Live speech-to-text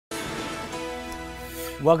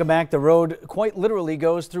Welcome back. The road quite literally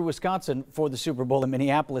goes through Wisconsin for the Super Bowl in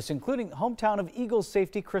Minneapolis, including hometown of Eagles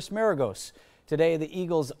safety Chris Maragos. Today, the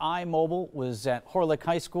Eagles' iMobile was at Horlick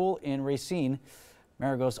High School in Racine,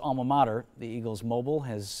 Maragos' alma mater. The Eagles Mobile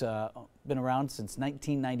has been around since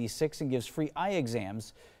 1996 and gives free eye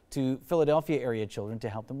exams to Philadelphia area children to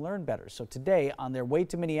help them learn better. So today, on their way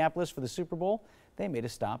to Minneapolis for the Super Bowl, they made a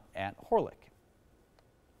stop at Horlick.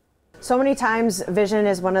 So many times vision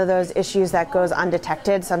is one of those issues that goes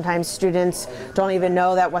undetected. Sometimes students don't even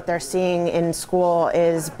know that what they're seeing in school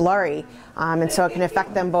is blurry. And so it can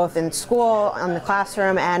affect them both in school, in the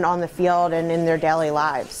classroom, and on the field and in their daily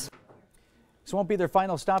lives. This won't be their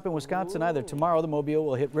final stop in Wisconsin either. Tomorrow the Mobile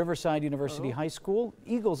will hit Riverside University High School,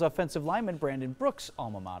 Eagles offensive lineman Brandon Brooks'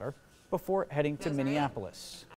 alma mater, before heading to Minneapolis.